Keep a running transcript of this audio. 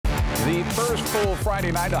The first full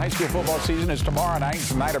Friday night of high school football season is tomorrow night.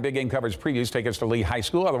 Tonight, our big game coverage previews take us to Lee High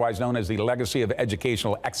School, otherwise known as the Legacy of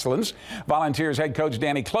Educational Excellence. Volunteers head coach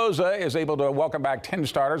Danny Cloza is able to welcome back 10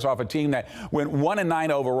 starters off a team that went 1-9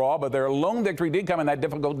 overall, but their lone victory did come in that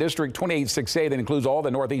difficult District 28-6A that includes all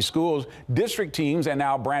the Northeast schools, district teams, and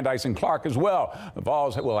now Brandeis and Clark as well. The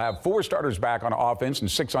Vols will have 4 starters back on offense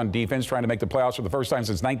and 6 on defense, trying to make the playoffs for the first time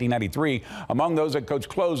since 1993. Among those that Coach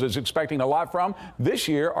Cloza is expecting a lot from this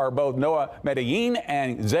year are both Noah Medellin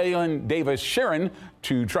and Zaylin Davis-Sharon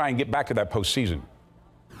to try and get back to that postseason.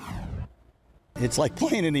 It's like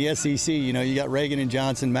playing in the SEC. You know, you got Reagan and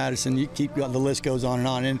Johnson, Madison. You keep the list goes on.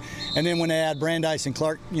 And then when they add Brandeis and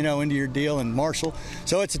Clark, you know, into your deal, and Marshall,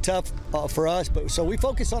 so it's a tough for us. But so we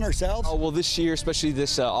focus on ourselves. Well, this year, especially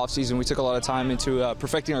this off season, we took a lot of time into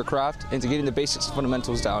perfecting our craft and to getting the basics and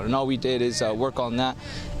fundamentals down. And all we did is work on that.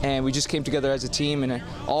 And we just came together as a team and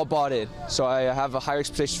all bought in. So I have a higher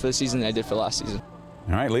expectation for the season than I did for last season.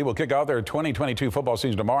 All right, Lee will kick off their 2022 football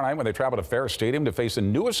season tomorrow night when they travel to Ferris Stadium to face the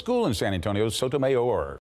newest school in San Antonio, Sotomayor.